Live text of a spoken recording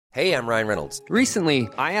Hey, I'm Ryan Reynolds. Recently,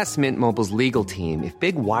 I asked Mint Mobile's legal team if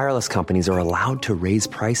big wireless companies are allowed to raise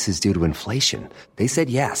prices due to inflation. They said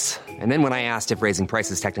yes. And then when I asked if raising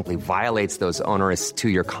prices technically violates those onerous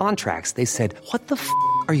two-year contracts, they said, "What the f***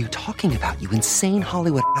 are you talking about, you insane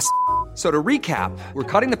Hollywood ass?" So to recap, we're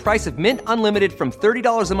cutting the price of Mint Unlimited from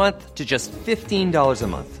 $30 a month to just $15 a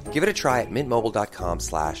month. Give it a try at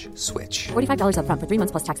mintmobile.com/switch. $45 up front for 3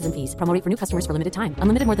 months plus taxes and fees. Promo rate for new customers for limited time.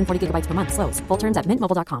 Unlimited more than 40 gigabytes per month. Slows full terms at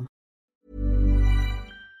mintmobile.com.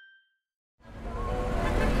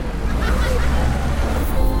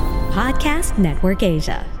 Podcast Network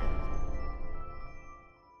Asia.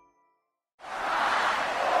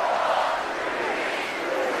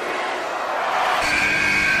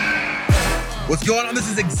 What's going on? This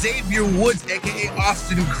is Xavier Woods, a.k.a.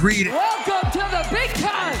 Austin Creed. Welcome to the big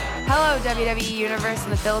time! Hello, WWE Universe in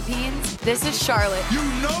the Philippines. This is Charlotte. You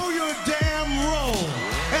know your damn role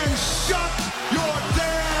and shut your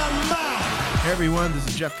damn mouth. Hey everyone, this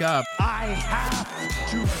is Jeff Cobb. I have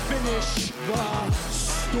to finish the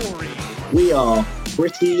story. We are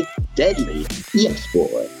pretty deadly. Yes,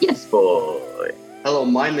 boy. Yes, boy. Hello,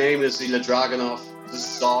 my name is Ilja Dragunov, the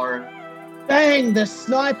Star. Bang! The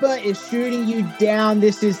sniper is shooting you down.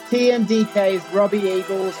 This is TMDK's Robbie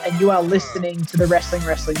Eagles, and you are listening to the Wrestling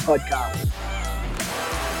Podcast.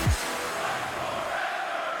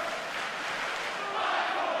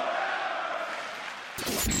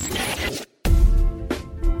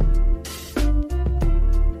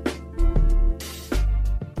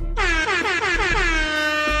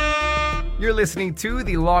 You're listening to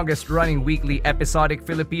the longest-running weekly episodic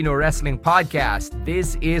Filipino wrestling podcast.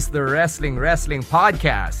 This is the Wrestling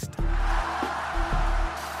Podcast.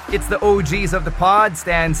 It's the OGs of the pod,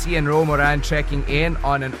 Stan C and Ro Moran, checking in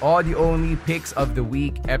on an audio-only Picks of the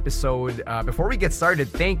Week episode. Before we get started,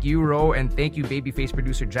 thank you, Ro, and thank you, babyface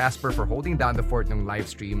producer Jasper, for holding down the fort ng live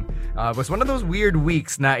stream. It was one of those weird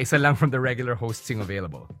weeks na isa lang from the regular hosting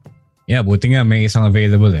available. Yeah, buti nga may isang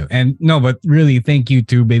available eh. And no, but really, thank you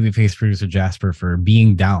to babyface producer Jasper for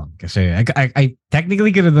being down. Kasi I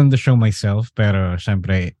technically could have done the show myself, pero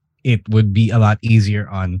syempre, it would be a lot easier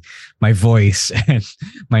on my voice and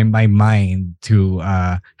my mind to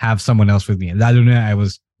have someone else with me. Lalo na I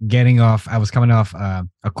was coming off a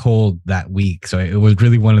cold that week. So it was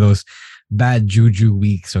really one of those bad juju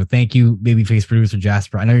week. So thank you, babyface producer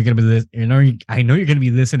Jasper. I know you're gonna be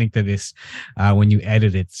listening to this when you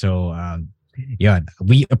edit it. So yeah,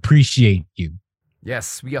 we appreciate you.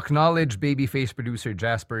 Yes, we acknowledge babyface producer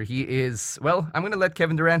Jasper. He is, well, I'm gonna let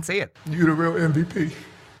Kevin Durant say it. You're the real MVP.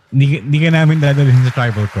 Di ka namin dadalhin sa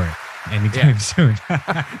tribal court anytime soon.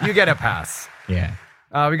 You get a pass. Yeah.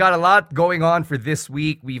 We got a lot going on for this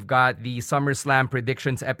week. We've got the SummerSlam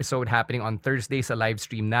predictions episode happening on Thursday sa live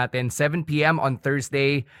stream natin. 7 p.m. on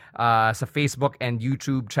Thursday sa Facebook and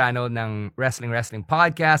YouTube channel ng Wrestling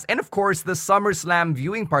Podcast. And of course, the SummerSlam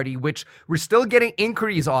viewing party, which we're still getting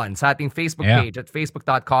inquiries on sa ating Facebook page at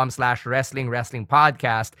facebook.com/Wrestling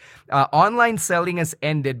Podcast. Online selling has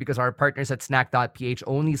ended because our partners at snack.ph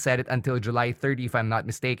only said it until July 30, if I'm not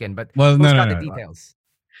mistaken. But well, no. The details.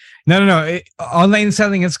 No. Online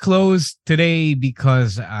selling is closed today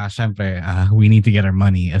because syempre, we need to get our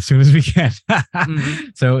money as soon as we can. Mm-hmm.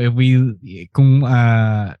 So if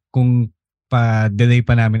kung pa-delay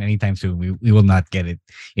pa namin anytime soon, we will not get it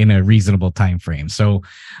in a reasonable time frame. So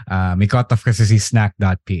may cut-off kasi si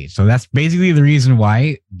snack.ph. So that's basically the reason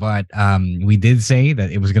why. But we did say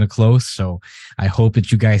that it was going to close. So I hope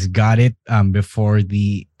that you guys got it before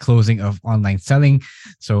the closing of online selling.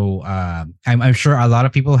 So I'm sure a lot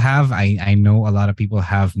of people have. I know a lot of people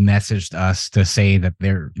have messaged us to say that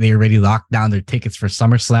they already locked down their tickets for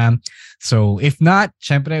SummerSlam. So if not,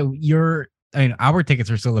 syempre, our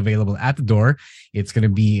tickets are still available at the door. It's going to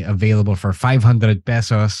be available for 500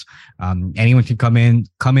 pesos. Anyone can come in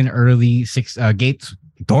early.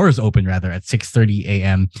 Doors open rather at 6:30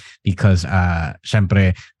 a.m. because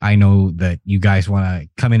syempre, I know that you guys want to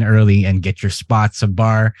come in early and get your spots a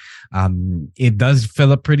bar. It does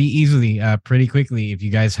fill up pretty easily, pretty quickly. If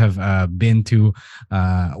you guys have been to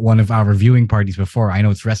one of our viewing parties before, I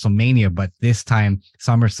know it's WrestleMania, but this time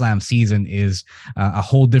SummerSlam season is a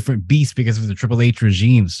whole different beast because of the Triple H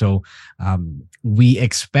regime. So we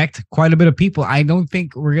expect quite a bit of people. I don't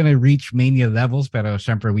think we're gonna reach Mania levels, but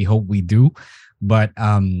syempre, we hope we do. But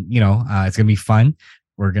it's gonna be fun.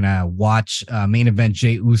 We're gonna watch main event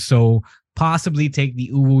Jey Uso possibly take the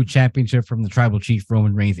Uwu Championship from the Tribal Chief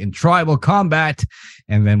Roman Reigns in Tribal Combat,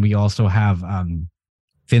 and then we also have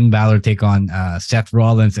Finn Balor take on Seth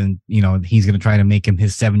Rollins, and he's gonna try to make him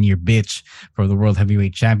his 7-year bitch for the World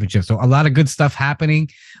Heavyweight Championship. So a lot of good stuff happening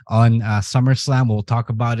on SummerSlam. We'll talk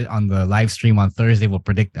about it on the live stream on Thursday. We'll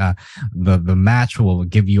predict the match. We'll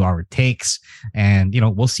give you our takes, and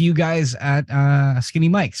we'll see you guys at Skinny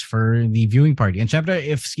Mike's for the viewing party. And chapter,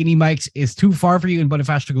 if Skinny Mike's is too far for you in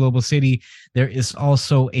Bonifacio Global City, there is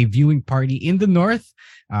also a viewing party in the north,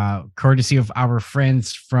 courtesy of our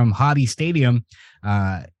friends from Hobby Stadium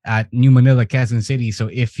at New Manila, Quezon City. So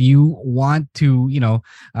if you want to,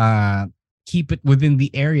 keep it within the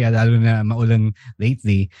area, lalo na maulan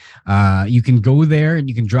lately, you can go there and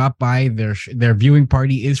you can drop by. Their viewing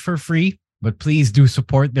party is for free. But please do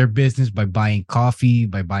support their business by buying coffee,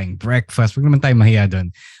 by buying breakfast. Huwag naman tayo mahiya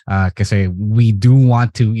dun. Kasi we do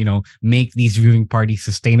want to, make these viewing parties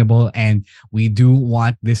sustainable, and we do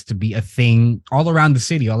want this to be a thing all around the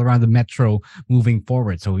city, all around the metro moving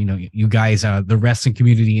forward. So, you guys, the wrestling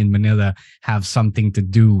community in Manila have something to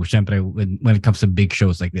do, syempre, when it comes to big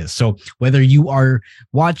shows like this. So whether you are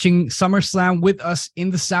watching SummerSlam with us in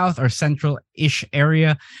the South or Central-ish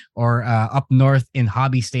area, or up north in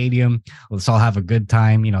Hobby Stadium, let's all have a good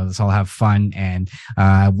time. Let's all have fun and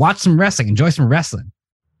watch some wrestling, enjoy some wrestling.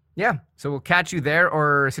 Yeah, so we'll catch you there,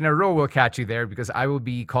 or Sinaro will catch you there, because I will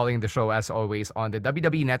be calling the show as always on the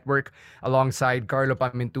WWE Network alongside Carlo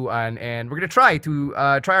Pamintuan, and we're gonna try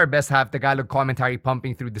our best to have Tagalog commentary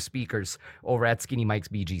pumping through the speakers over at Skinny Mike's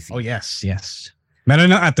BGC. Oh yes.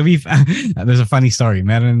 Meron na there's a funny story.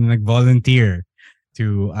 Meron nag-volunteer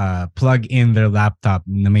to plug in their laptop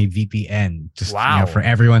na may VPN, just for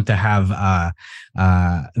everyone to have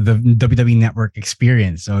the WWE Network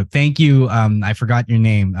experience. So thank you. I forgot your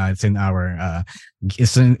name. It's in our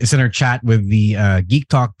it's in our chat with the Geek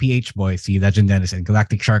Talk PH boys, the Legend Dennis and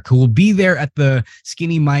Galactic Shark, who will be there at the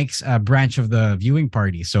Skinny Mike's branch of the viewing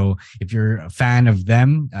party. So if you're a fan of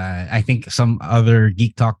them, I think some other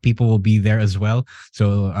Geek Talk people will be there as well.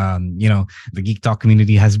 So the Geek Talk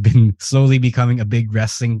community has been slowly becoming a big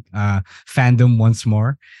wrestling fandom once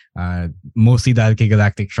more, mostly dahil kay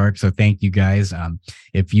Galactic Shark. So thank you guys.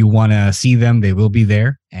 If you want to see them, they will be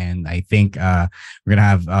there, and I think we're gonna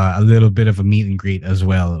have a little bit of a meet and greet as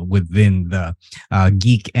well within the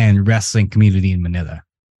geek and wrestling community in Manila.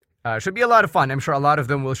 Should be a lot of fun. I'm sure a lot of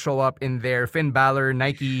them will show up in their Finn Balor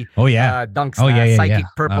Nike dunks, Psychic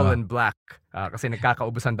Purple and Black. Kasi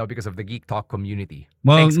nagkakaubusan daw because of the Geek Talk community.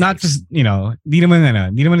 Well, thanks, not guys. just, di naman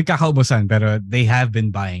nagkakaubusan, pero they have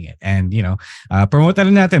been buying it. And, promote na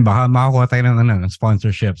natin, baka makakuha tayo ng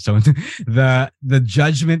sponsorship. So, the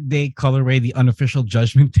Judgment Day colorway, the unofficial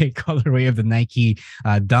Judgment Day colorway of the Nike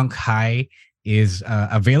Dunk High is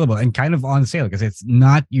available and kind of on sale because it's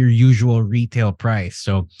not your usual retail price.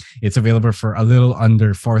 So it's available for a little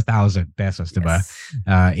under 4,000 pesos, diba?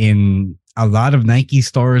 In a lot of Nike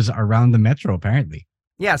stores around the metro, apparently.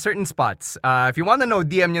 Yeah, certain spots. If you want to know,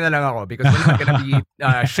 DM nyo na lang ako, because we're not going to be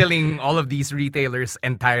shilling all of these retailers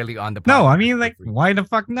entirely on the podcast. No, I mean, like, why the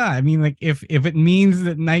fuck not? I mean, like, if it means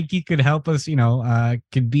that Nike could help us,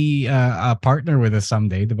 could be a partner with us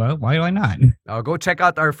someday, diba? Why not? Go check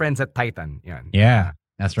out our friends at Titan. Yan. Yeah,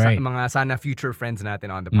 that's right. Sana future friends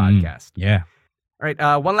natin on the podcast. Yeah. All right,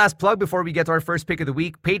 one last plug before we get to our first pick of the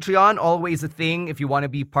week. Patreon, always a thing. If you want to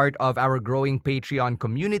be part of our growing Patreon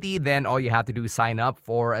community, then all you have to do is sign up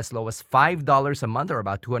for as low as $5 a month, or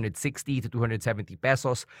about 260 to 270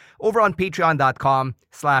 pesos, over on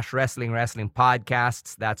patreon.com/wrestling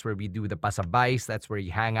podcasts. That's where we do the pasabays. That's where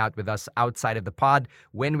you hang out with us outside of the pod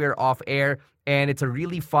when we're off air. And it's a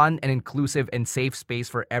really fun and inclusive and safe space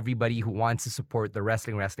for everybody who wants to support the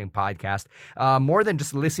Wrestling podcast. More than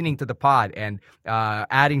just listening to the pod and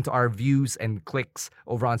adding to our views and clicks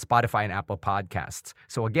over on Spotify and Apple Podcasts.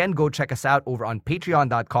 So again, go check us out over on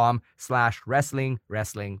patreon.com/wrestling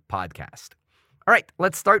podcast. All right,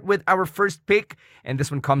 let's start with our first pick. And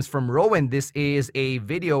this one comes from Rowan. This is a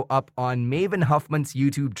video up on Maven Huffman's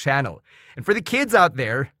YouTube channel. And for the kids out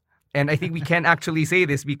there, and I think we can actually say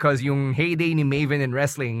this because yung heyday ni Maven in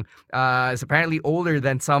wrestling is apparently older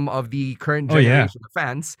than some of the current generation of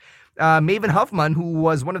fans. Maven Huffman, who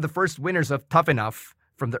was one of the first winners of Tough Enough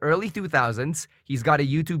from the early 2000s, he's got a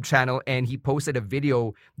YouTube channel, and he posted a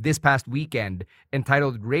video this past weekend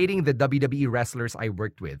entitled Rating the WWE Wrestlers I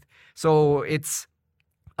Worked With. So it's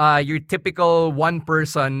your typical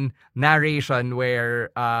one-person narration where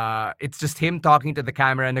it's just him talking to the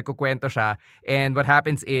camera, nagkukwento siya, and what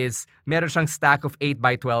happens is meron siyang stack of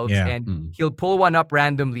 8x12s and he'll pull one up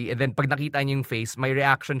randomly, and then pag nakita niya yung face, may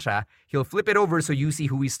reaction siya, he'll flip it over so you see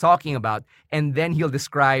who he's talking about, and then he'll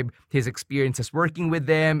describe his experiences working with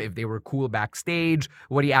them, if they were cool backstage,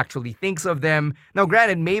 what he actually thinks of them. Now,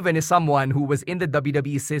 granted, Maven is someone who was in the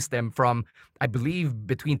WWE system from, I believe,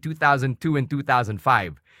 between 2002 and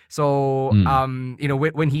 2005. So,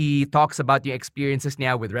 when he talks about the experiences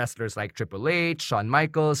niya with wrestlers like Triple H, Shawn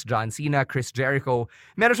Michaels, John Cena, Chris Jericho,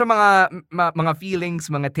 meron siya mga feelings,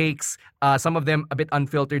 mga takes, some of them a bit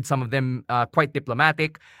unfiltered, some of them quite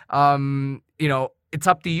diplomatic. It's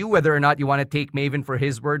up to you whether or not you want to take Maven for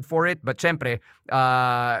his word for it. But syempre,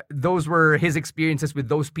 those were his experiences with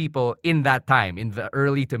those people in that time, in the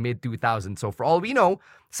early to mid 2000s. So for all we know,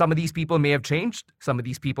 some of these people may have changed. Some of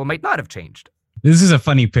these people might not have changed. This is a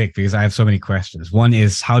funny pick because I have so many questions. One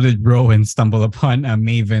is, how did Rowan stumble upon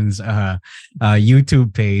Maven's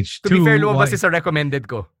YouTube page? To be fair, lumabas is a recommended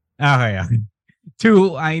ko. Okay, yeah.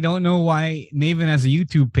 Two, I don't know why Maven has a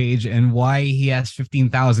YouTube page and why he has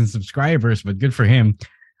 15,000 subscribers, but good for him.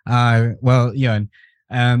 It's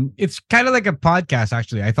kind of like a podcast,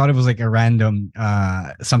 actually. I thought it was like a random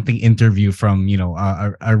something interview from,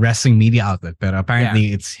 a wrestling media outlet, but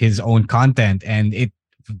apparently it's his own content, and it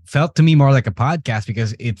felt to me more like a podcast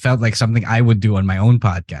because it felt like something I would do on my own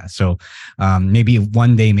podcast. So maybe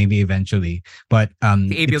one day, maybe eventually. But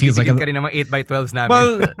it feels like 8x12s namin.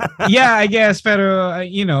 Well, yeah, I guess. Pero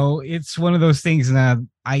it's one of those things that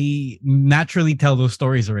I naturally tell those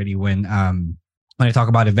stories already when I talk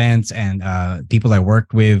about events and people I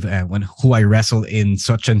worked with, who I wrestled in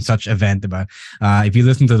such and such event. About if you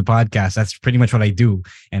listen to the podcast, that's pretty much what I do.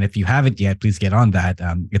 And if you haven't yet, please get on that.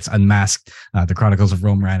 It's Unmasked, the Chronicles of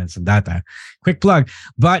Rome Ran and Sandata. Quick plug.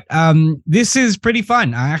 But this is pretty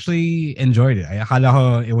fun. I actually enjoyed it. Akala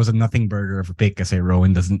ko it was a nothing burger of a pick kasi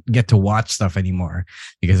Rowan doesn't get to watch stuff anymore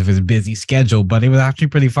because of his busy schedule. But it was actually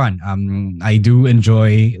pretty fun. I do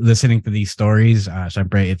enjoy listening to these stories.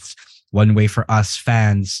 Syempre, it's one way for us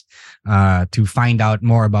fans to find out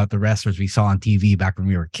more about the wrestlers we saw on TV back when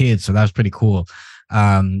we were kids. So that was pretty cool.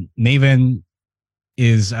 Maven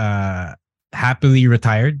is happily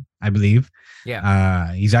retired, I believe.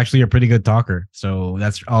 Yeah. He's actually a pretty good talker. So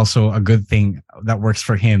that's also a good thing that works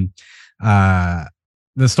for him. The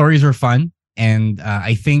stories were fun. And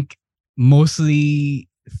I think mostly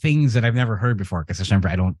things that I've never heard before, because remember,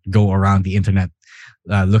 I don't go around the internet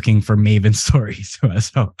looking for Maven stories.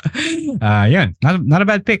 So not a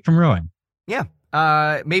bad pick from Rowan. Yeah.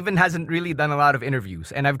 Maven hasn't really done a lot of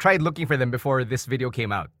interviews, and I've tried looking for them before this video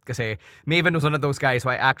came out. Kasi Maven was one of those guys who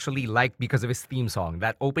I actually liked because of his theme song.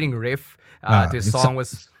 That opening riff to his song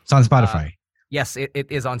was... It's on Spotify. Yes, it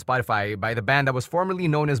is on Spotify by the band that was formerly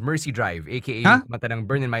known as Mercy Drive, aka Mata ng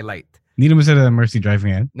Burn in My Light. Hindi mo sila Mercy Drive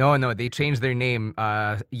ngayon? No, they changed their name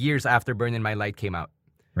years after Burn in My Light came out.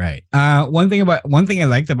 Right. One thing I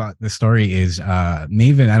liked about the story is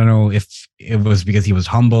Maven, I don't know if it was because he was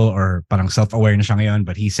humble or parang self-aware na siya ngayon,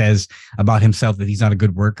 but he says about himself that he's not a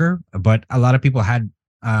good worker. But a lot of people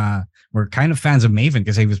were kind of fans of Maven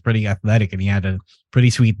because he was pretty athletic and he had a pretty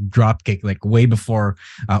sweet drop kick, like way before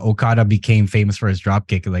Okada became famous for his drop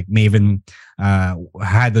kick. Like Maven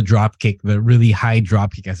had the drop kick, the really high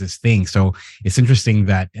drop kick as his thing. So it's interesting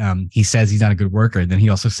that he says he's not a good worker. Then he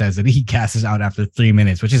also says that he gasses out after 3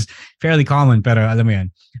 minutes, which is fairly common. Pero alam mo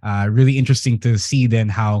yan, really interesting to see then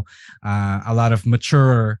how a lot of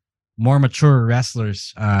more mature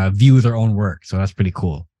wrestlers view their own work. So that's pretty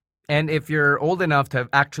cool. And if you're old enough to have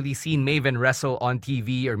actually seen Maven wrestle on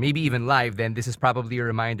TV or maybe even live, then this is probably a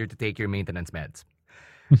reminder to take your maintenance meds.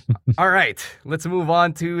 All right, let's move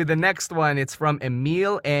on to the next one. It's from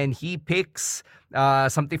Emil, and he picks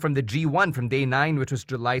something from the G1 from day 9, which was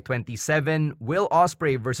July 27, Will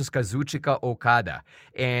Ospreay versus Kazuchika Okada.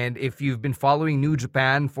 And if you've been following New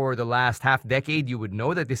Japan for the last half decade, you would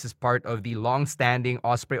know that this is part of the long-standing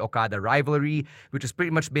Ospreay-Okada rivalry, which has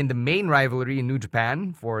pretty much been the main rivalry in New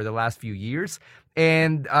Japan for the last few years.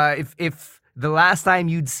 And if the last time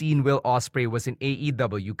you'd seen Will Ospreay was in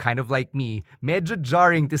AEW, kind of like me, medyo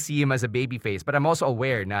jarring to see him as a babyface. But I'm also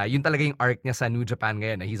aware na yun talaga yung arc niya sa New Japan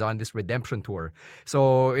ngayon, na he's on this redemption tour.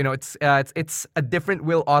 So, it's a different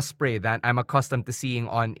Will Ospreay than I'm accustomed to seeing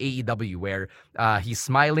on AEW, where he's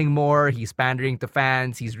smiling more, he's pandering to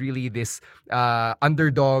fans, he's really this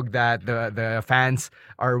underdog that the fans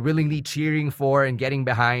are willingly cheering for and getting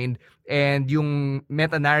behind. And yung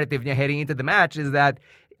meta-narrative niya heading into the match is that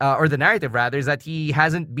or the narrative rather, is that he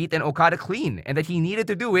hasn't beaten Okada clean and that he needed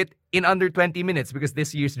to do it in under 20 minutes because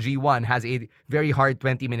this year's G1 has a very hard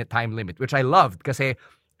 20-minute time limit, which I loved kasi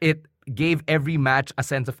it gave every match a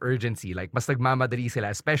sense of urgency. Like, mas nagmamadali sila,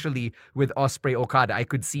 especially with Ospreay Okada. I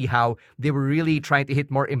could see how they were really trying to hit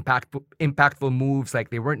more impactful moves. Like,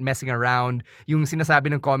 they weren't messing around. Yung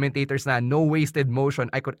sinasabi ng commentators na no wasted motion,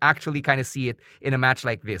 I could actually kind of see it in a match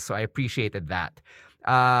like this. So I appreciated that.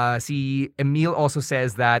 See, Emil also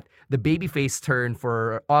says that the babyface turn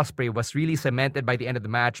for Ospreay was really cemented by the end of the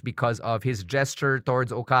match because of his gesture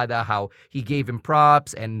towards Okada, how he gave him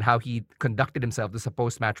props and how he conducted himself as a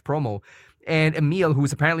post-match promo. And Emil,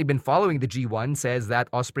 who's apparently been following the G1, says that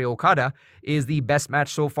Ospreay Okada is the best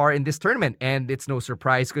match so far in this tournament, and it's no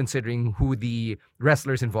surprise considering who the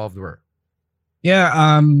wrestlers involved were.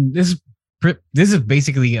 Yeah, this is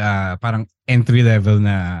basically parang entry level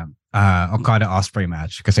na Okada Ospreay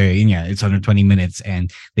match because it's under 20 minutes and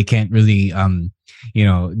they can't really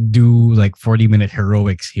do like 40-minute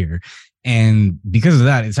heroics here, and because of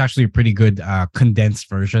that it's actually a pretty good condensed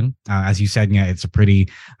version. As you said, it's a pretty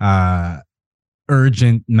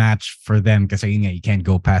urgent match for them because you can't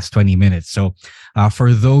go past 20 minutes. So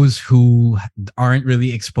for those who aren't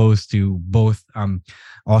really exposed to both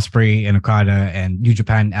Ospreay and Okada and New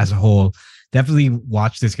Japan as a whole, definitely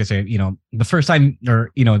watch this because the first time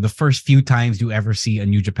or the first few times you ever see a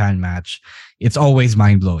New Japan match, it's always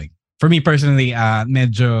mind-blowing. For me personally,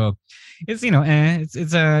 medyo it's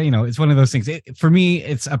it's one of those things. For me,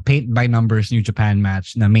 it's a paint by numbers New Japan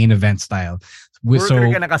match, na main event style.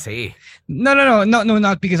 Worker ka na kasi. No,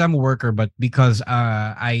 not because I'm a worker, but because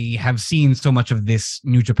I have seen so much of this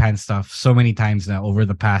New Japan stuff so many times now over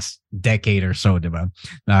the past decade or so, diba?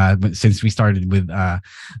 Since we started with I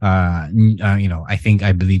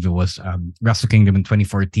believe it was Wrestle Kingdom in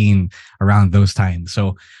 2014, around those times.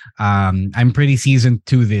 So I'm pretty seasoned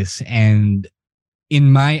to this, and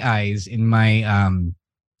in my eyes, in my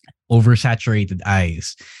oversaturated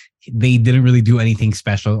eyes, they didn't really do anything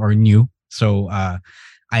special or new. So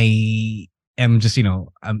I am just medyo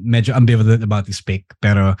ambivalent about this pick.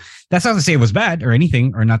 Pero that's not to say it was bad or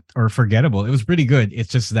anything or forgettable. It was pretty good. It's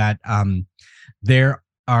just that there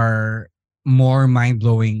are more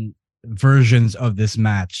mind-blowing versions of this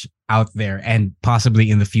match out there, and possibly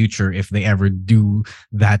in the future if they ever do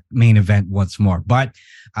that main event once more. But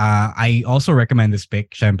I also recommend this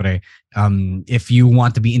pick, syempre, if you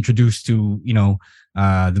want to be introduced to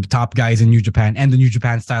the top guys in New Japan and the New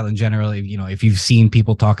Japan style in general. If you've seen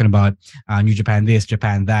people talking about New Japan this,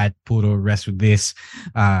 Japan that, puro rest with this,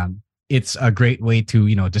 it's a great way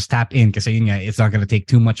to just tap in because it's not going to take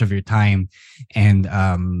too much of your time. And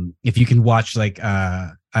if you can watch like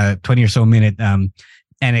a 20 or so minute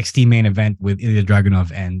NXT main event with Ilja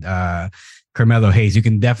Dragunov and Carmelo Hayes, you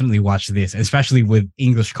can definitely watch this, especially with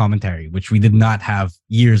English commentary, which we did not have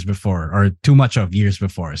years before, or too much of years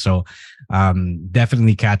before. So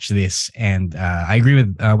definitely catch this. And I agree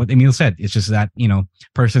with what Emil said. It's just that,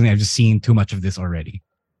 personally, I've just seen too much of this already.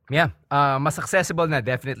 Yeah, mas accessible na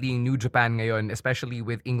definitely in New Japan ngayon, especially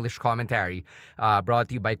with English commentary, brought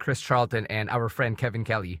to you by Chris Charlton and our friend Kevin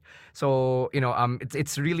Kelly. So,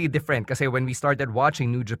 it's really different kasi when we started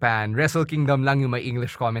watching New Japan, Wrestle Kingdom lang yung may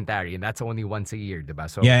English commentary, and that's only once a year, diba?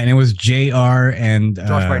 So yeah, and it was JR and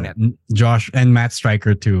Josh Barnett. Josh and Matt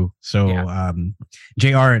Stryker too. So yeah.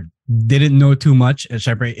 JR didn't know too much.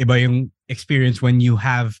 Syempre, iba yung experience when you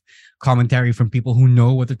have commentary from people who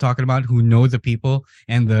know what they're talking about, who know the people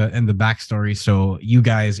and the backstory. So you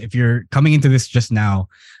guys, if you're coming into this just now,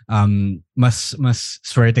 mas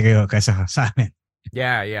swerte kayo kaysa sa amin.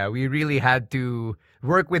 Yeah, we really had to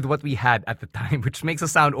work with what we had at the time, which makes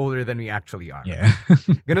us sound older than we actually are. Yeah.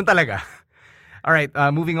 Ganun talaga. All right,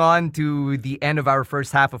 moving on to the end of our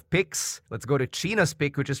first half of picks. Let's go to China's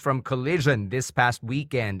pick, which is from Collision this past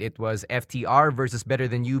weekend. It was FTR versus Better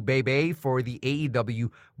Than You, Baybay, for the AEW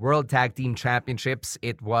World Tag Team Championships.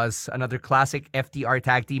 It was another classic FTR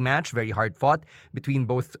tag team match, very hard fought between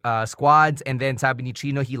both squads. And then sabi ni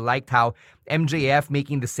Chino, he liked how MJF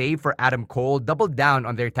making the save for Adam Cole doubled down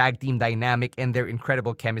on their tag team dynamic and their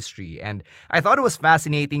incredible chemistry. And I thought it was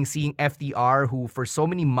fascinating seeing FTR, who for so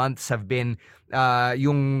many months have been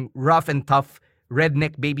yung rough and tough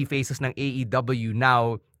redneck baby faces ng AEW,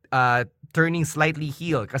 now turning slightly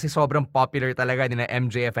heel kasi sobrang popular talaga nila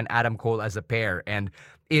MJF and Adam Cole as a pair. And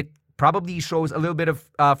it probably shows a little bit of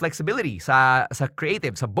flexibility sa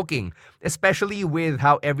creative, sa booking, especially with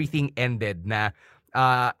how everything ended na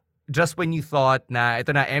just when you thought na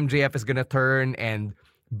ito na MJF is gonna turn and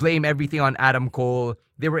blame everything on Adam Cole,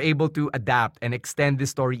 they were able to adapt and extend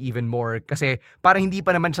this story even more kasi parang hindi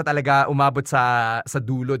pa naman siya talaga umabot sa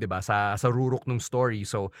dulo, 'di ba? Sa rurok ng story.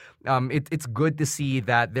 So it's good to see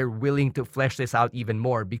that they're willing to flesh this out even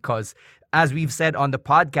more because as we've said on the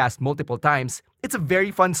podcast multiple times, it's a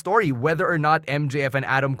very fun story whether or not MJF and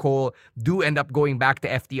Adam Cole do end up going back to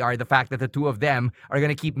FTR. The fact that the two of them are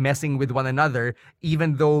going to keep messing with one another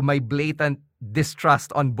even though my blatant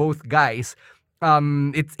distrust on both guys,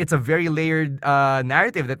 it's a very layered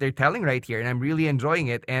narrative that they're telling right here, and I'm really enjoying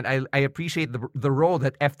it. And I appreciate the role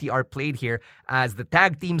that FTR played here as the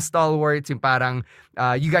tag team stalwarts. Yung parang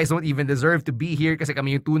you guys don't even deserve to be here kasi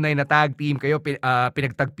kami yung tunay na tag team. Kayo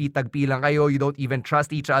pinagtagpi-tagpi lang kayo. You don't even trust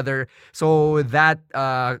each other. So that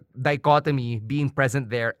dichotomy being present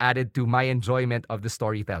there added to my enjoyment of the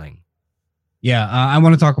storytelling. Yeah, I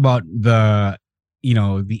want to talk about the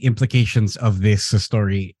implications of this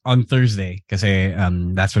story on Thursday kasi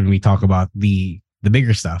that's when we talk about the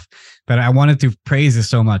bigger stuff. But I wanted to praise this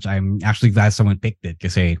so much. I'm actually glad someone picked it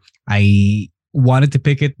kasi I wanted to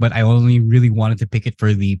pick it, but I only really wanted to pick it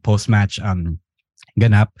for the post-match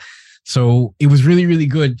ganap. So it was really, really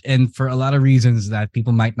good, and for a lot of reasons that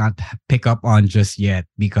people might not pick up on just yet,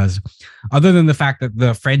 because other than the fact that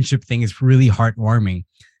the friendship thing is really heartwarming,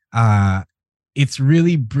 it's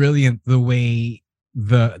really brilliant the way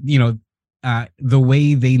the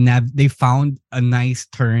way they found a nice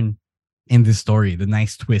turn in this story, the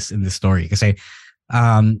nice twist in this story. Because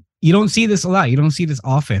you don't see this a lot. You don't see this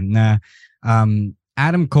often.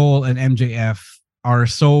 Adam Cole and MJF are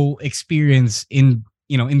so experienced in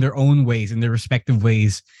their own ways, in their respective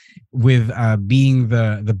ways, with being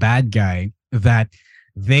the bad guy, that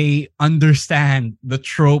they understand the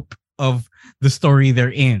trope of the story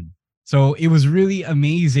they're in. So it was really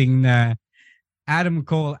amazing that Adam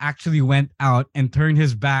Cole actually went out and turned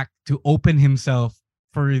his back to open himself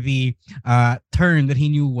for the turn that he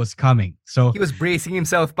knew was coming. So he was bracing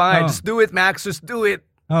himself by. Just do it, Max. Just do it.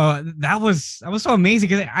 That was so amazing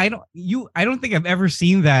because I don't think I've ever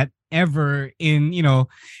seen that ever in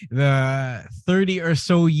the 30 or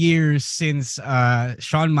so years since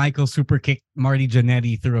Shawn Michaels super kicked Marty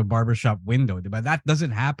Jannetty through a barbershop window. But that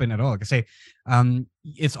doesn't happen at all. Because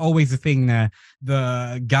it's always the thing that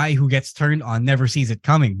the guy who gets turned on never sees it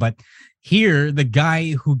coming. But here, the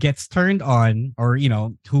guy who gets turned on, or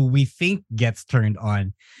who we think gets turned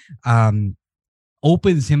on,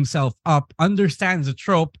 opens himself up, understands the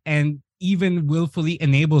trope, and even willfully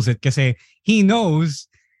enables it because he knows,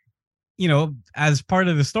 as part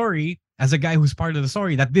of the story, as a guy who's part of the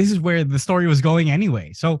story, that this is where the story was going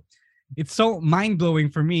anyway. So it's so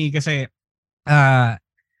mind-blowing for me because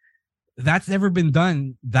that's never been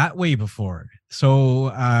done that way before.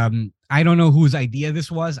 So I don't know whose idea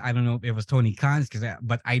this was. I don't know if it was Tony Khan's,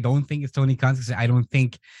 but I don't think it's Tony Khan's because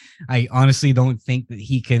I honestly don't think that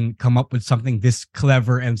he can come up with something this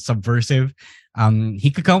clever and subversive.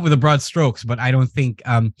 He could come up with the broad strokes, but I don't think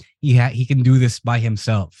he can do this by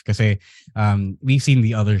himself because we've seen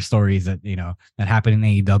the other stories that that happen in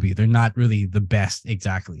AEW. They're not really the best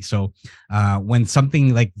exactly. So when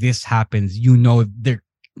something like this happens, there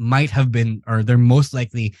might have been, or there most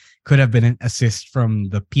likely could have been, an assist from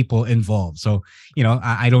the people involved. So,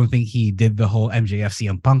 I don't think he did the whole MJF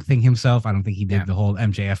CM Punk thing himself. I don't think he did the whole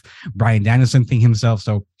MJF Bryan Danielson thing himself.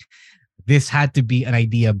 So this had to be an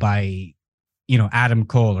idea by, Adam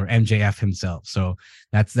Cole or MJF himself. So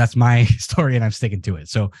that's my story, and I'm sticking to it.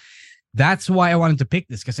 So that's why I wanted to pick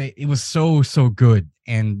this, because it was so, so good.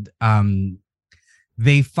 And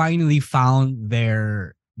they finally found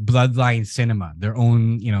their bloodline cinema, their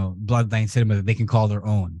own, bloodline cinema that they can call their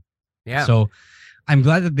own. Yeah. So I'm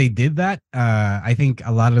glad that they did that. I think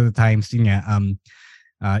a lot of the times, even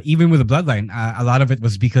with the bloodline, a lot of it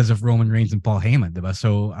was because of Roman Reigns and Paul Heyman. Right?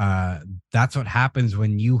 So that's what happens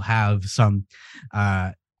when you have some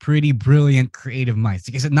pretty brilliant creative minds.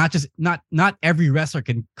 Because not every wrestler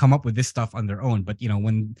can come up with this stuff on their own, but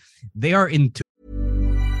when they are into.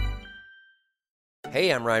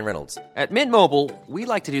 Hey, I'm Ryan Reynolds. At Mint Mobile, we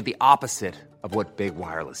like to do the opposite of what Big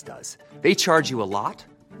Wireless does. They charge you a lot,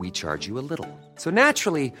 we charge you a little. So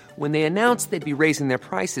naturally, when they announced they'd be raising their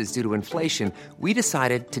prices due to inflation, we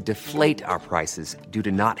decided to deflate our prices due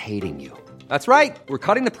to not hating you. That's right. We're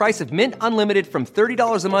cutting the price of Mint Unlimited from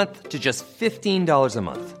 $30 a month to just $15 a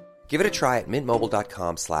month. Give it a try at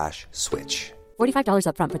mintmobile.com/switch. $45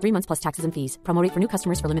 up front for 3 months plus taxes and fees. Promo rate for new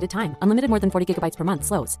customers for limited time. Unlimited more than 40 gigabytes per month.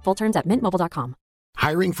 Slows full terms at mintmobile.com.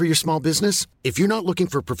 Hiring for your small business? If you're not looking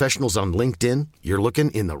for professionals on LinkedIn, you're looking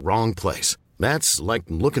in the wrong place. That's like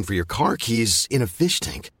looking for your car keys in a fish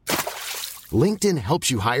tank. LinkedIn helps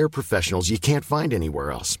you hire professionals you can't find anywhere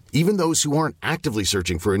else, even those who aren't actively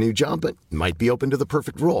searching for a new job but might be open to the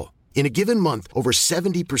perfect role. In a given month, over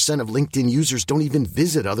 70% of LinkedIn users don't even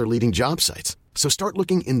visit other leading job sites. So start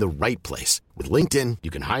looking in the right place. With LinkedIn, you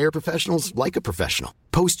can hire professionals like a professional.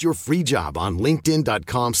 Post your free job on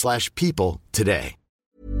linkedin.com/people today.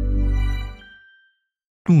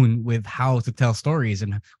 With how to tell stories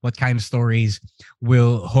and what kind of stories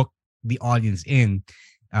will hook the audience in.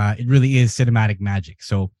 It really is cinematic magic.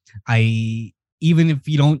 So even if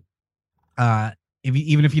you don't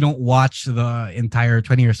watch the entire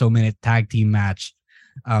 20 or so minute tag team match,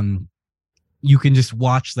 you can just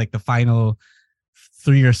watch like the final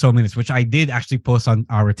 3 or so minutes, which I did actually post on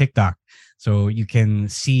our TikTok. So you can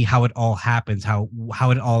see how it all happens, how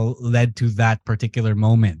it all led to that particular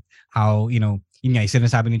moment. How, yun nga,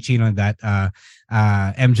 sinasabi ni Chino that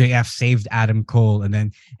MJF saved Adam Cole, and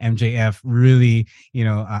then MJF really,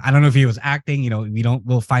 I don't know if he was acting,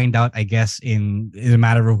 we'll find out, I guess, in a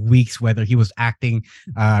matter of weeks whether he was acting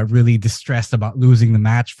really distressed about losing the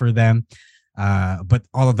match for them. But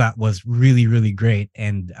all of that was really, really great.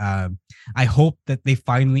 And I hope that they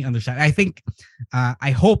finally understand.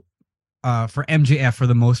 I hope for MJF, for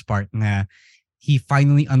the most part, he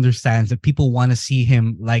finally understands that people want to see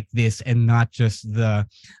him like this and not just as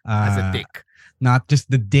a dick. Not just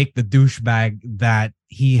the dick, the douchebag that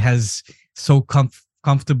he has so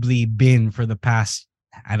comfortably been for the past,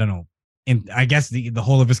 I don't know, I guess the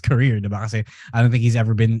whole of his career. Diba? Kasi I don't think he's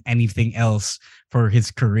ever been anything else for his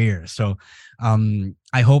career. So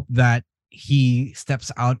I hope that he steps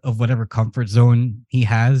out of whatever comfort zone he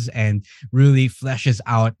has and really fleshes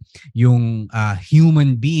out yung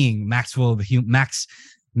human being, Max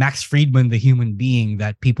Friedman, the human being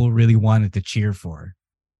that people really wanted to cheer for.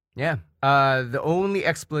 Yeah. The only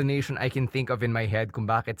explanation I can think of in my head kung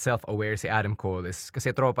bakit self-aware si Adam Cole is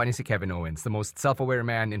kasi tropa ni si Kevin Owens, the most self-aware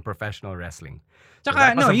man in professional wrestling. So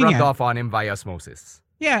that must have rubbed off on him via osmosis.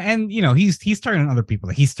 Yeah, and he's turned on other people.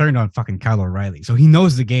 Like, he's turned on fucking Kyle O'Reilly, so he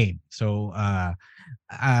knows the game. So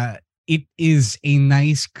it is a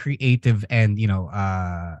nice, creative, and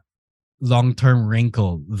long-term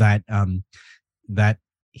wrinkle that that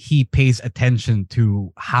he pays attention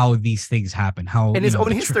to how these things happen, how in his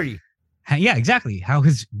own history. Yeah, exactly.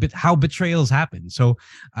 How betrayals happen. So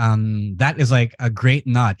that is like a great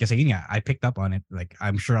nod. Kasi yeah, I picked up on it. Like,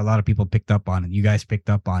 I'm sure a lot of people picked up on it. You guys picked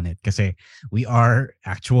up on it. Kasi we are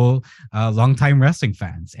actual long-time wrestling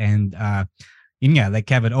fans. And yeah, like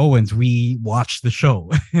Kevin Owens, we watch the show.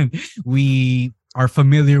 We are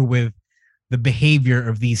familiar with the behavior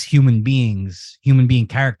of these human being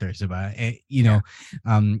characters.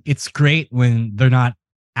 It's great when they're not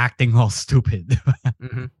acting all stupid.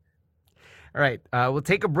 Mm-hmm. All right, we'll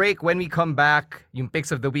take a break. When we come back, yung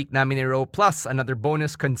picks of the week namin in a row, plus another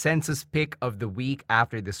bonus consensus pick of the week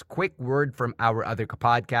after this quick word from our other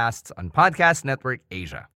podcasts on Podcast Network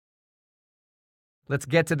Asia. Let's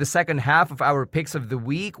get to the second half of our picks of the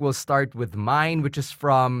week. We'll start with mine, which is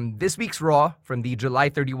from this week's Raw, from the July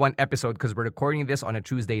 31 episode, because we're recording this on a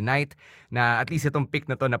Tuesday night. Na at least itong pick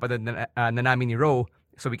na to napanood na namin ni Ro,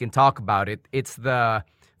 so we can talk about it. It's the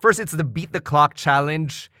Beat the Clock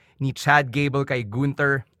Challenge ni Chad Gable kay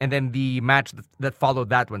Gunther, and then the match that followed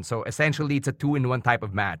that one. So essentially, it's a 2-in-1 type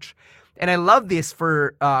of match. And I love this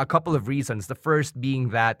for a couple of reasons. The first being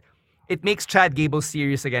that it makes Chad Gable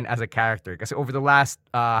serious again as a character. Because over the last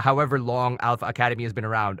however long Alpha Academy has been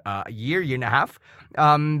around, a year and a half,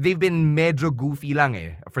 they've been medyo goofy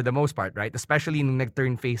lang for the most part, right? Especially nung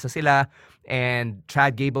nag-turn face na sila, and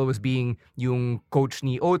Chad Gable was being yung coach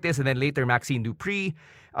ni Otis, and then later Maxine Dupree.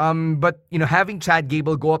 But having Chad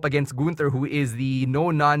Gable go up against Gunther, who is the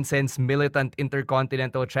no-nonsense militant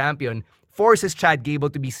intercontinental champion, forces Chad Gable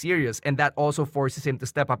to be serious, and that also forces him to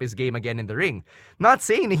step up his game again in the ring. Not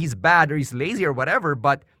saying that he's bad or he's lazy or whatever,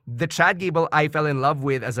 but the Chad Gable I fell in love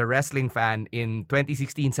with as a wrestling fan in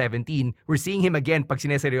 2016-17, we're seeing him again pag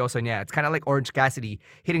sineseryoso niya. It's kind of like Orange Cassidy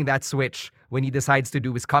hitting that switch when he decides to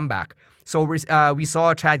do his comeback. So we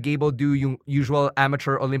saw Chad Gable do yung usual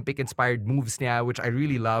amateur Olympic-inspired moves niya, which I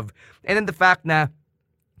really love. And then the fact na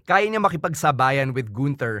kaya niya makipagsabayan with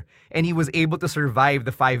Gunther, and he was able to survive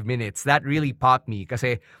the 5 minutes. That really popped me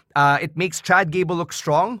kasi it makes Chad Gable look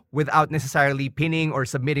strong without necessarily pinning or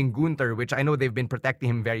submitting Gunther, which I know they've been protecting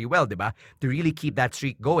him very well, diba? To really keep that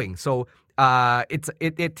streak going. So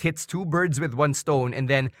it hits two birds with one stone, and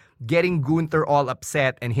then getting Gunther all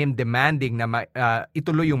upset and him demanding na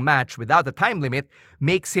ituloy yung match without a time limit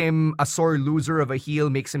makes him a sore loser of a heel,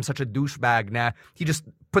 makes him such a douchebag na he just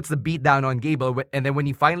puts the beat down on Gable, and then when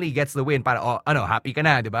he finally gets the win, parang, happy ka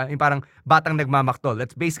na, diba? Yung parang batang nagmamaktol.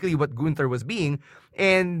 That's basically what Gunther was being.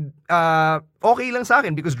 And okay lang sa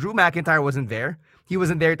akin because Drew McIntyre wasn't there. He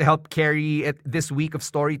wasn't there to help carry this week of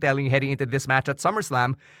storytelling heading into this match at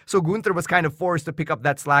SummerSlam. So Gunther was kind of forced to pick up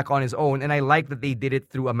that slack on his own. And I like that they did it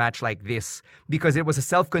through a match like this because it was a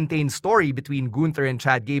self-contained story between Gunther and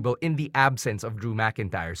Chad Gable in the absence of Drew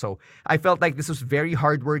McIntyre. So I felt like this was very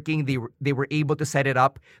hardworking. They were able to set it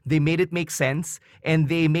up. They made it make sense. And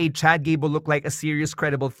they made Chad Gable look like a serious,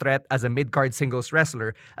 credible threat as a mid-card singles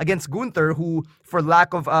wrestler against Gunther, who, for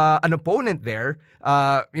lack of an opponent there,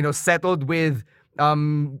 settled with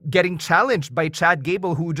getting challenged by Chad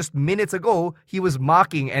Gable, who just minutes ago he was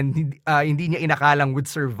mocking and hindi niya inakalang would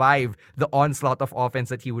survive the onslaught of offense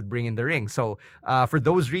that he would bring in the ring. So for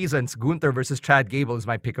those reasons, Gunther versus Chad Gable is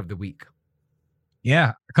my pick of the week.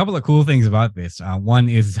 Yeah, a couple of cool things about this. One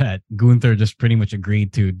is that Gunther just pretty much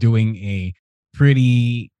agreed to doing a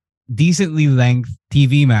pretty decently length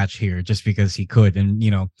TV match here just because he could.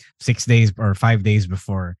 And, 6 days or 5 days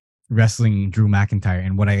before wrestling Drew McIntyre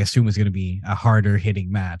and what I assume is going to be a harder hitting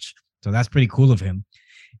match. So that's pretty cool of him.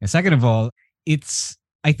 And second of all, it's,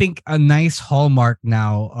 I think, a nice hallmark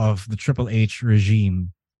now of the Triple H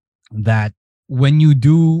regime that when you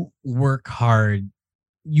do work hard,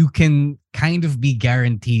 you can kind of be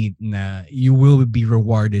guaranteed that you will be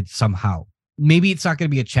rewarded somehow. Maybe it's not going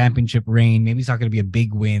to be a championship reign. Maybe it's not going to be a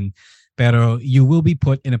big win, pero you will be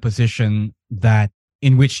put in a position that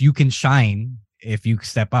in which you can shine if you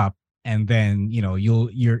step up. And then,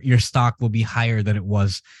 your stock will be higher than it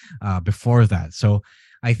was before that. So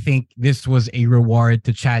I think this was a reward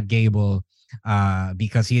to Chad Gable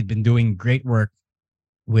because he had been doing great work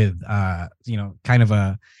with, kind of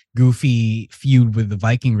a goofy feud with the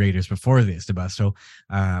Viking Raiders before this. Diba? So,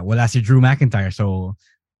 wala si Drew McIntyre. So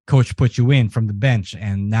coach put you in from the bench,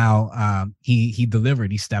 and now he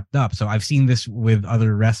delivered. He stepped up. So I've seen this with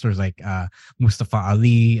other wrestlers like Mustafa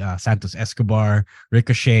Ali, Santos Escobar,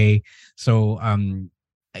 Ricochet. So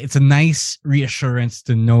it's a nice reassurance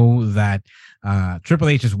to know that Triple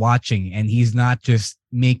H is watching, and he's not just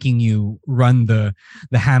making you run the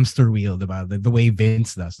hamster wheel about the way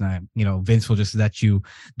Vince does. Now, Vince will just let you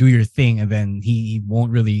do your thing, and then he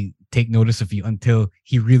won't really take notice of you until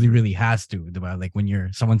he really, really has to, diba? Like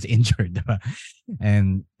when someone's injured, diba?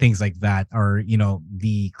 And things like that. Or,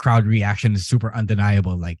 the crowd reaction is super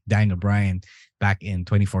undeniable, like Daniel Bryan back in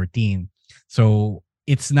 2014. So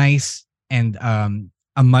it's nice and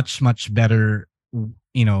a much, much better,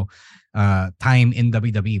 time in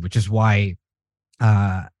WWE, which is why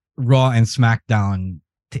Raw and SmackDown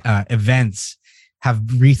events have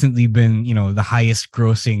recently been, the highest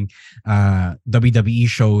grossing WWE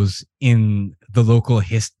shows in the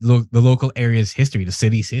local area's history, the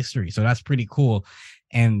city's history. So that's pretty cool.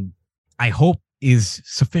 And I hope is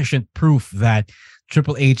sufficient proof that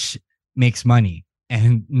Triple H makes money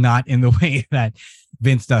and not in the way that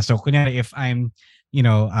Vince does. So if I'm,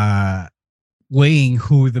 weighing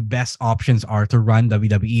who the best options are to run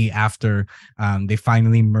WWE after they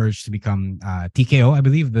finally merged to become TKO, I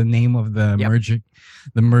believe the name of the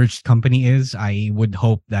merged company is. I would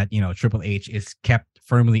hope that Triple H is kept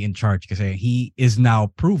firmly in charge because he is now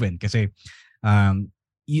proven. Because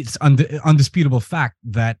it's undisputable fact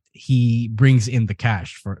that he brings in the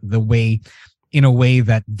cash for in a way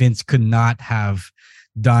that Vince could not have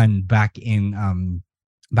done back in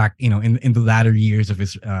in the latter years of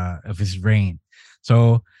his reign.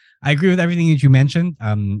 So I agree with everything that you mentioned.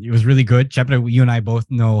 It was really good. Syempre, you and I both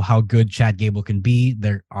know how good Chad Gable can be.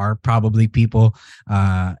 There are probably people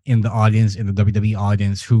in the audience, in the WWE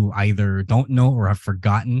audience, who either don't know or have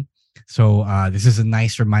forgotten. So this is a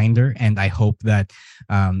nice reminder, and I hope that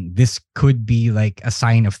this could be like a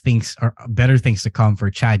sign of things or better things to come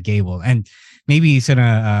for Chad Gable, and maybe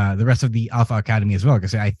the rest of the Alpha Academy as well,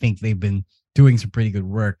 because I think they've been doing some pretty good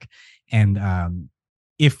work. And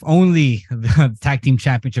if only the tag team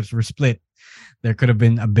championships were split, there could have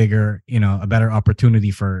been a better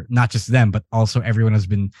opportunity for not just them, but also everyone has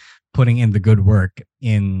been putting in the good work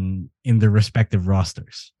in their respective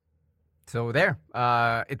rosters. So there,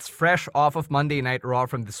 it's fresh off of Monday Night Raw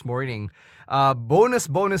from this morning.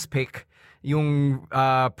 Bonus pick, yung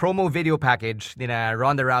promo video package nina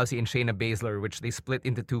Ronda Rousey and Shayna Baszler, which they split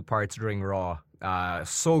into 2 parts during Raw.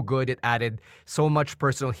 So good. It added so much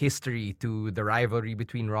personal history to the rivalry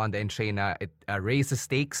between Ronda and Shayna. It raised the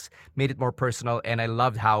stakes, made it more personal, and I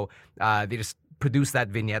loved how they just produced that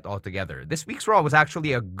vignette altogether. This week's Raw was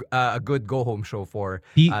actually a good go-home show for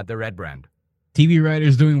the Red Brand. TV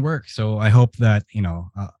writers doing work, so I hope that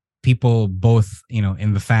people both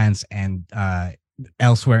in the fans and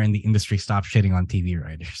elsewhere in the industry stop shitting on TV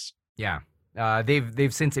writers. Yeah.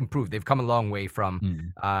 they've since improved. They've come a long way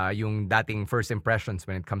from yung dating first impressions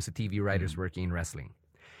when it comes to TV writers working in wrestling.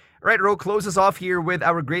 All right, Ro, close us off here with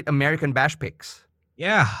our great American Bash picks.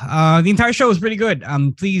 Yeah, the entire show is pretty good.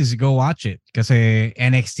 Please go watch it because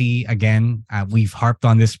NXT again. We've harped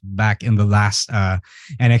on this back in the last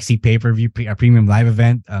NXT pay-per-view premium live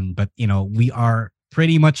event. But we are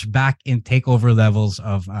pretty much back in takeover levels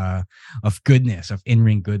of goodness, of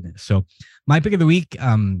in-ring goodness. So my pick of the week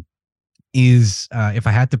is if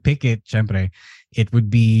I had to pick it, syempre, it would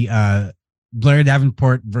be Blair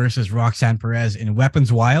Davenport versus Roxanne Perez in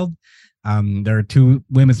Weapons Wild. There are two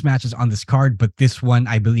women's matches on this card, but this one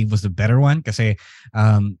I believe was the better one because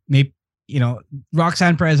maybe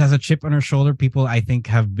Roxanne Perez has a chip on her shoulder. People I think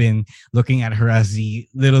have been looking at her as the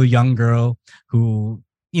little young girl who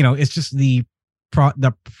is just the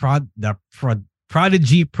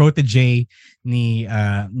prodigy protege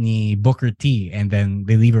ni Booker T, and then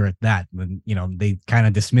they leave her at that. When they kind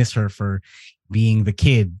of dismiss her for being the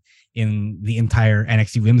kid in the entire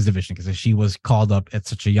NXT women's division because she was called up at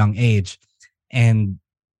such a young age. And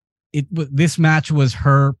this match was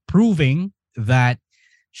her proving that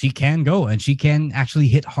she can go and she can actually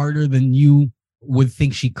hit harder than you would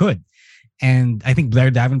think she could. And I think Blair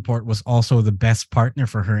Davenport was also the best partner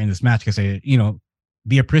for her in this match because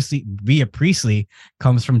Bea Priestley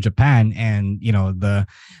comes from Japan, and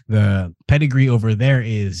the pedigree over there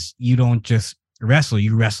is you don't just wrestle,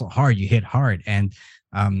 you wrestle hard, you hit hard. And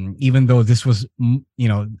even though this was,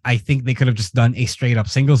 I think they could have just done a straight up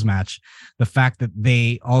singles match. The fact that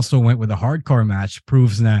they also went with a hardcore match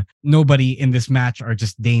proves that nobody in this match are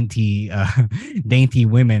just dainty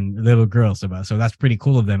women, little girls. So that's pretty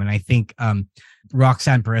cool of them. And I think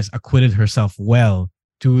Roxanne Perez acquitted herself well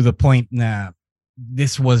to the point that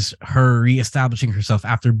this was her reestablishing herself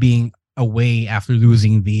after being away after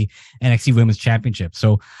losing the NXT Women's Championship.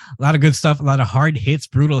 So a lot of good stuff, a lot of hard hits,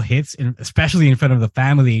 brutal hits, especially in front of the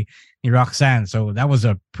family in Roxanne. So that was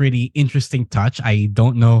a pretty interesting touch. I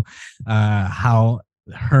don't know how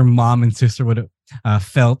her mom and sister would have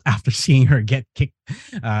felt after seeing her get kicked,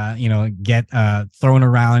 get thrown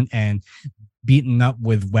around and beaten up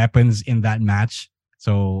with weapons in that match.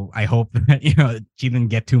 So I hope that, she didn't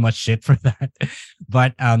get too much shit for that.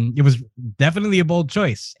 But it was definitely a bold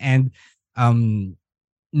choice. And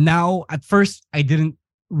now, at first, I didn't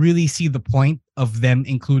really see the point of them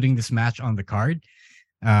including this match on the card.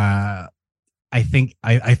 I think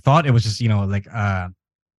I thought it was just,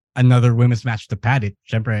 another women's match to pad it.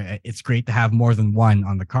 It's great to have more than one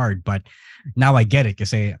on the card. But now I get it because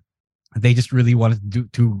they just really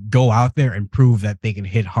wanted to go out there and prove that they can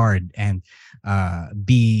hit hard and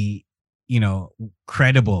be,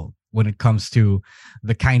 credible when it comes to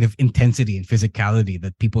the kind of intensity and physicality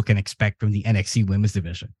that people can expect from the NXT women's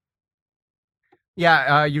division.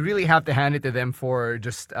 Yeah, you really have to hand it to them for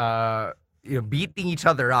just beating each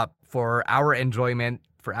other up for our enjoyment,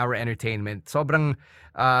 for our entertainment. Sobrang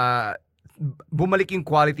bumalik yung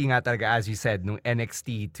quality nga talaga, as you said, nung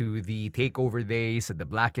NXT to the takeover days, the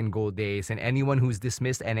black and gold days, and anyone who's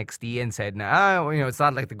dismissed NXT and said, it's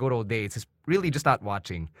not like the good old days, it's really just not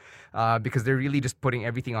watching. Because they're really just putting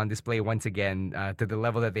everything on display once again to the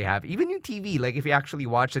level that they have. Even in TV, like if you actually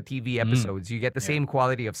watch the TV episodes, you get the same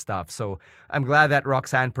quality of stuff. So I'm glad that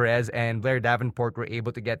Roxanne Perez and Blair Davenport were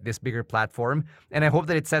able to get this bigger platform. And I hope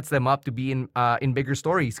that it sets them up to be in bigger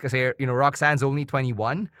stories. Because, Roxanne's only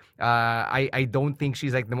 21. I don't think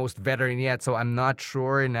she's like the most veteran yet. So I'm not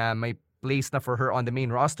sure my place na for her on the main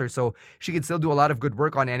roster. So she could still do a lot of good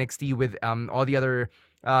work on NXT with all the other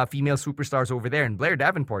female superstars over there. And Blair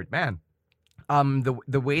Davenport, man,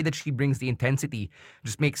 the way that she brings the intensity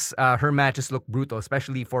just makes her matches look brutal,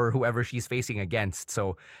 especially for whoever she's facing against.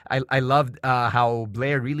 So I loved how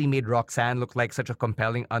Blair really made Roxanne look like such a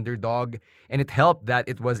compelling underdog, and it helped that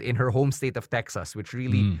it was in her home state of Texas, which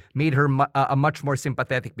really made her a much more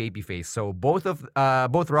sympathetic babyface. So both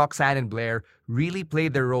Roxanne and Blair really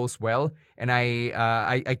played their roles well, and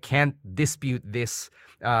I can't dispute this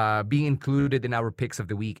being included in our Picks of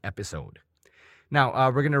the Week episode.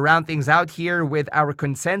 Now, we're going to round things out here with our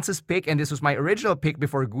consensus pick, and this was my original pick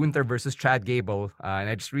before Gunther versus Chad Gable, and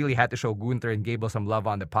I just really had to show Gunther and Gable some love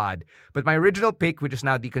on the pod. But my original pick, which is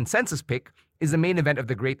now the consensus pick, is the main event of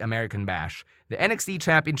the Great American Bash, the NXT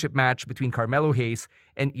Championship match between Carmelo Hayes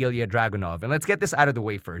and Ilja Dragunov. And let's get this out of the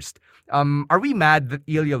way first. Are we mad that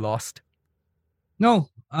Ilja lost? No.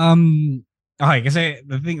 Okay, kasi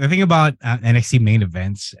the thing about NXT main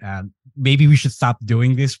events, maybe we should stop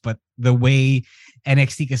doing this, but the way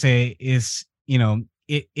NXT kasi is,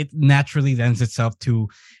 it naturally lends itself to,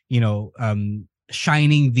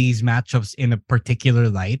 shining these matchups in a particular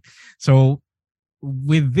light. So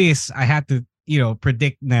with this, I had to,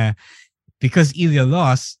 predict na because Ilya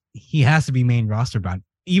lost, he has to be main roster bound.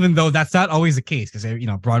 Even though that's not always the case, because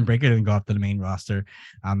Braun Breaker didn't go up to the main roster,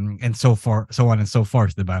 and so on and so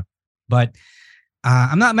forth, diba? But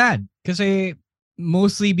I'm not mad because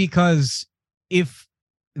mostly because if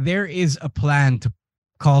there is a plan to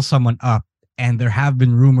call someone up, and there have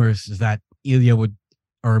been rumors that Ilya would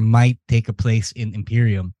or might take a place in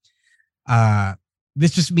Imperium,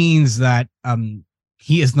 this just means that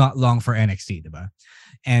he is not long for NXT, diba?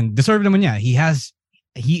 And deserved naman niya.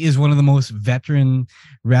 He is one of the most veteran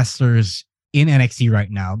wrestlers in NXT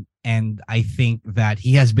right now. And I think that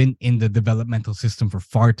he has been in the developmental system for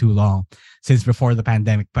far too long, since before the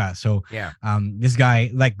pandemic passed. So yeah, this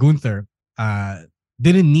guy, like Gunther,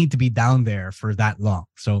 didn't need to be down there for that long.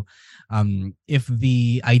 So if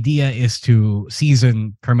the idea is to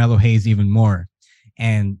season Carmelo Hayes even more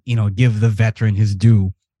and, give the veteran his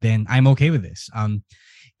due, then I'm okay with this.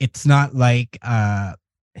 It's not like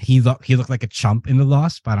he looked like a chump in the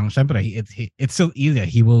loss. Parang syempre, it's still Ilya.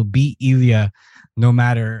 He will beat Ilya no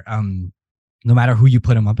matter who you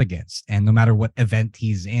put him up against and no matter what event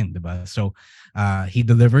he's in, diba? So he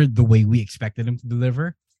delivered the way we expected him to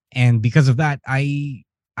deliver, and because of that, I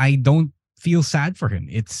don't feel sad for him.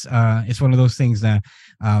 It's one of those things that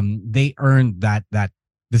they earned that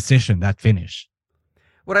decision, that finish.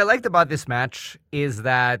 What I liked about this match is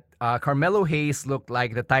that Carmelo Hayes looked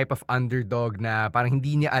like the type of underdog na parang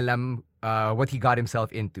hindi niya alam what he got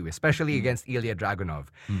himself into, especially against Ilya Dragunov.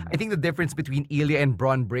 I think the difference between Ilya and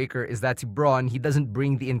Braun Breaker is that si Braun, he doesn't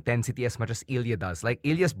bring the intensity as much as Ilya does. Like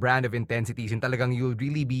Ilya's brand of intensity is yung talagang you'll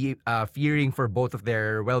really be fearing for both of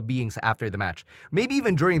their well-beings after the match. Maybe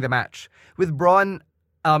even during the match. With Braun,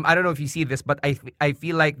 I don't know if you see this, but I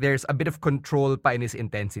feel like there's a bit of control pa in his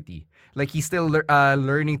intensity. Like he's still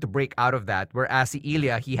learning to break out of that. Whereas si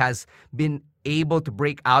Ilya, he has been able to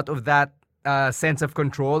break out of that sense of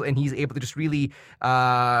control, and he's able to just really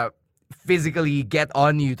physically get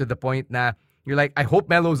on you to the point na you're like, I hope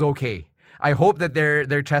Melo's okay. I hope that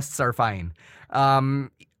their chests are fine.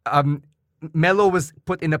 Melo was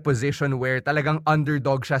put in a position where talagang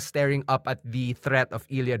underdog siya, staring up at the threat of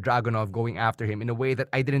Ilya Dragunov going after him in a way that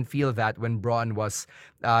I didn't feel that when Braun was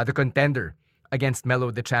the contender against Melo,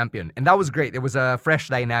 the champion. And that was great. It was a fresh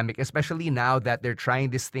dynamic, especially now that they're trying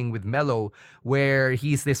this thing with Melo where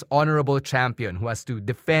he's this honorable champion who has to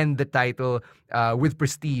defend the title with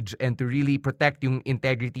prestige and to really protect yung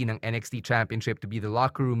integrity ng NXT championship, to be the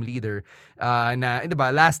locker room leader. Na,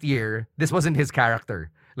 diba, last year, this wasn't his character.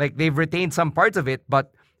 Like, they've retained some parts of it,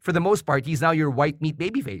 but for the most part, he's now your white meat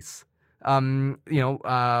babyface. All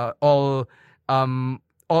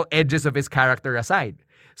edges of his character aside.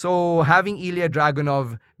 So having Ilya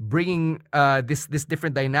Dragunov bringing this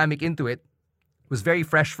different dynamic into it was very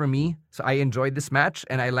fresh for me. So I enjoyed this match,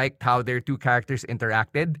 and I liked how their two characters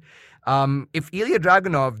interacted. If Ilya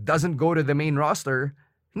Dragunov doesn't go to the main roster,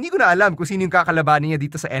 hindi ko na alam kung sino yung kakalabanin niya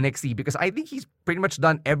dito sa NXT, because I think he's pretty much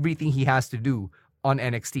done everything he has to do on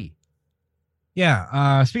NXT.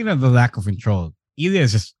 Yeah, speaking of the lack of control, Ilya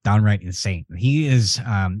is just downright insane. He is,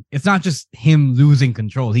 it's not just him losing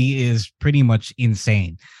control. He is pretty much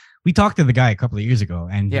insane. We talked to the guy a couple of years ago,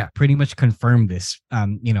 and he pretty much confirmed this,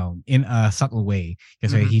 in a subtle way.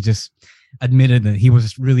 Because he just admitted that he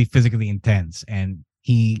was really physically intense, and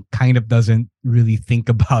he kind of doesn't really think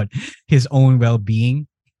about his own well-being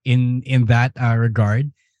in that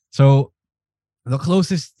regard. So the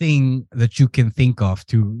closest thing that you can think of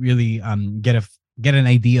to really get an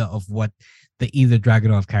idea of what the Ilya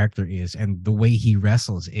Dragunov character is and the way he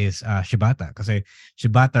wrestles is Shibata. Because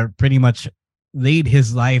Shibata pretty much laid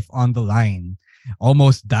his life on the line,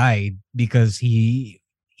 almost died because he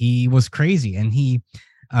was crazy, and he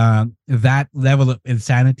that level of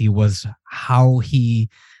insanity was how he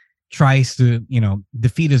tries to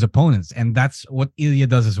defeat his opponents, and that's what Ilya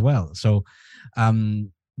does as well. So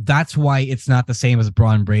that's why it's not the same as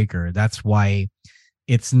Braun Breaker. That's why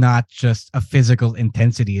it's not just a physical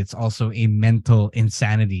intensity. It's also a mental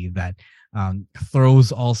insanity that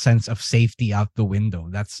throws all sense of safety out the window.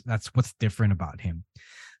 That's what's different about him.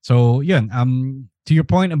 So yeah, to your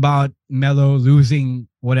point about Melo losing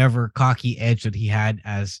whatever cocky edge that he had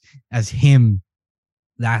as him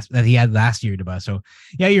last year, diba? So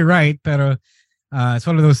yeah, you're right. Pero it's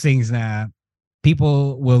one of those things that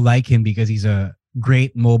people will like him because he's a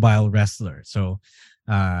great mobile wrestler. So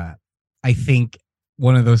I think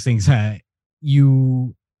one of those things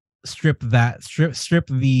you strip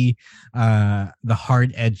the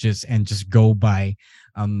hard edges and just go by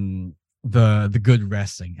the good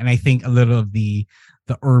wrestling. And I think a little of the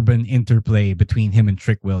the urban interplay between him and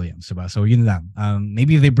Trick Williams. Diba? So yun lang.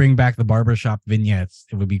 Maybe if they bring back the barbershop vignettes,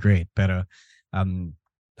 it would be great. But I don't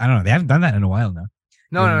know. They haven't done that in a while now.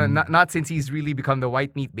 No, not since he's really become the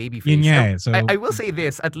white meat babyface. I will say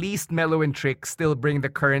this: at least Melo and Trick still bring the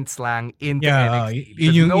current slang into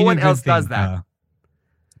NXT. No one else does that.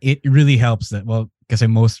 It really helps that, well, because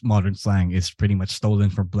most modern slang is pretty much stolen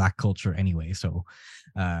from Black culture anyway. So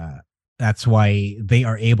that's why they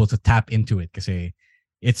are able to tap into it, because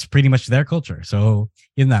it's pretty much their culture. So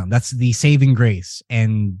that's the saving grace.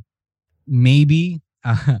 And maybe.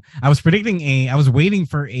 I was waiting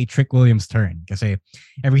for a Trick Williams turn, because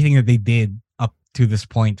everything that they did up to this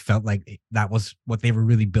point felt like that was what they were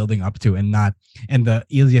really building up to, and the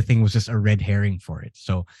Ilja thing was just a red herring for it.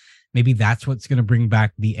 So maybe that's what's gonna bring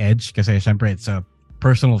back the edge, because it's a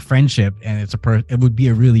personal friendship and it would be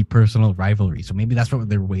a really personal rivalry. So maybe that's what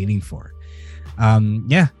they're waiting for.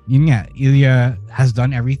 Ilja has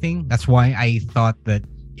done everything. That's why I thought that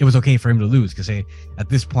it was okay for him to lose, because at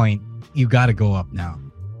this point, you gotta go up now.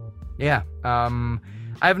 Yeah.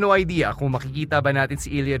 I have no idea kung makikita ba natin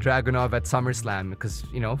si Ilja Dragunov at SummerSlam, because,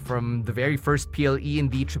 from the very first PLE in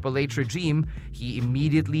the Triple H regime, he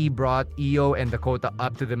immediately brought Io and Dakota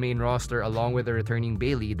up to the main roster along with the returning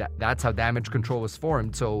Bayley. That's how Damage Control was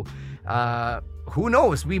formed. So, who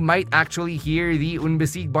knows? We might actually hear the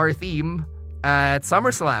Unbesieged Bar theme at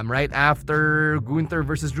SummerSlam right after Gunther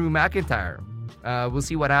versus Drew McIntyre. We'll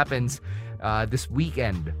see what happens this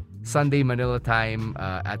weekend. Sunday Manila time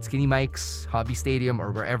at Skinny Mike's, Hobby Stadium,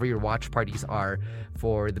 or wherever your watch parties are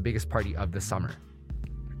for the biggest party of the summer.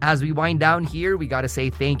 As we wind down here, we got to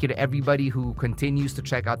say thank you to everybody who continues to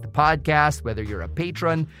check out the podcast, whether you're a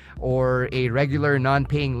patron or a regular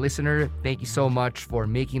non-paying listener. Thank you so much for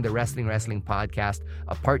making the Wrestling Podcast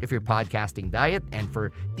a part of your podcasting diet and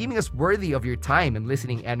for deeming us worthy of your time and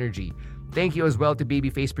listening energy. Thank you as well to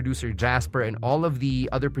Babyface producer Jasper and all of the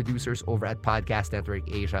other producers over at Podcast Network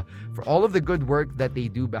Asia for all of the good work that they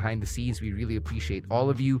do behind the scenes. We really appreciate all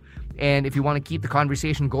of you. And if you want to keep the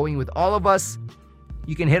conversation going with all of us,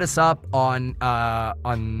 you can hit us up on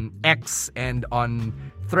X and on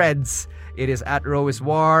Threads. It is at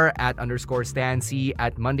 @RoisWar,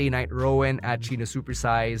 @_Stancy, @Monday Night Rowan, @Chino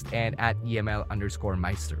Supersized, and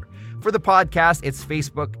 @EML_Meister. For the podcast, it's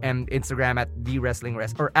Facebook and Instagram at Wrestling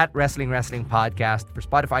Podcast. For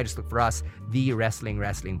Spotify, just look for us, The Wrestling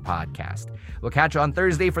Podcast. We'll catch you on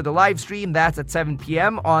Thursday for the live stream. That's at 7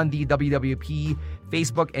 p.m. on the WWP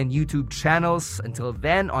Facebook and YouTube channels. Until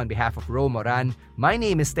then, on behalf of Ro Moran, my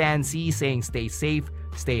name is Stan C, saying stay safe,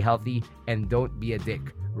 stay healthy, and don't be a dick.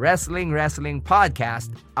 Wrestling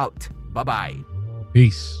Podcast out. Bye-bye.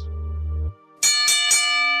 Peace.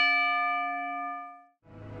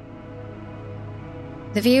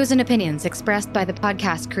 The views and opinions expressed by the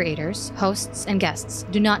podcast creators, hosts, and guests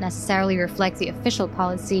do not necessarily reflect the official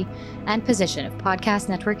policy and position of Podcast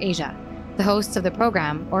Network Asia, the hosts of the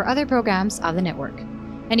program, or other programs of the network.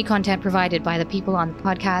 Any content provided by the people on the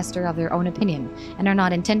podcast are of their own opinion and are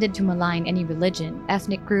not intended to malign any religion,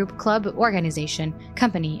 ethnic group, club, organization,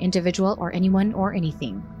 company, individual, or anyone or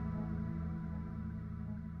anything.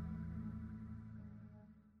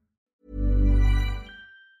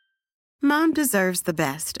 Mom deserves the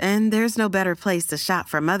best, and there's no better place to shop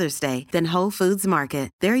for Mother's Day than Whole Foods Market.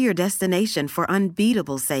 They're your destination for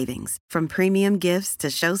unbeatable savings, from premium gifts to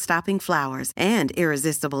show-stopping flowers and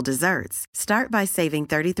irresistible desserts. Start by saving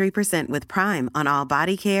 33% with Prime on all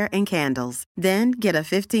body care and candles. Then get a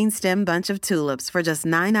 15-stem bunch of tulips for just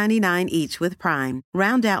 $9.99 each with Prime.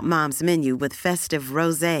 Round out Mom's menu with festive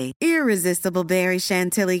rosé, irresistible berry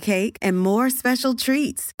chantilly cake, and more special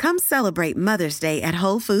treats. Come celebrate Mother's Day at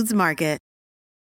Whole Foods Market.